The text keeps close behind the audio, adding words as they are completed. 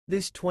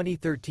This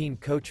 2013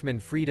 Coachmen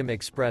Freedom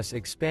Express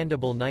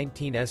Expandable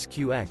 19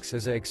 SQX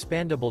is a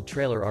expandable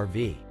trailer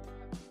RV.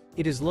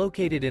 It is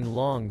located in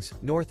Longs,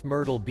 North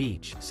Myrtle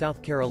Beach,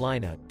 South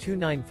Carolina,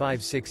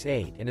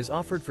 29568 and is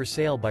offered for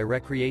sale by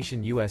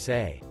Recreation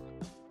USA.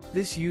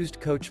 This used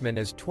Coachman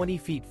is 20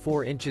 feet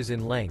 4 inches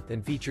in length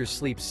and features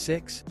sleeps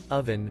 6,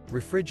 oven,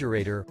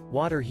 refrigerator,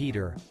 water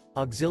heater,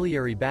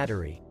 auxiliary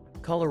battery,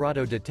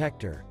 Colorado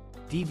Detector,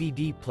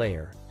 DVD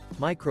player,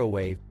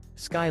 microwave,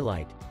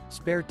 Skylight,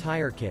 spare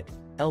tire kit,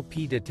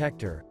 LP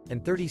detector,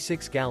 and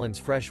 36 gallons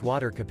fresh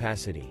water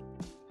capacity.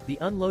 The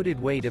unloaded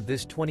weight of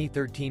this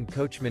 2013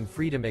 Coachmen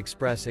Freedom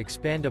Express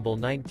Expandable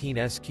 19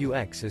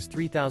 SQX is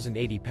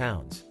 3,080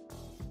 pounds.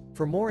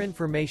 For more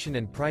information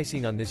and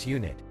pricing on this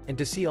unit, and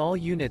to see all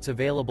units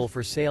available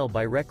for sale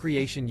by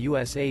Recreation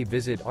USA,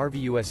 visit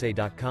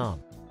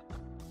RVUSA.com.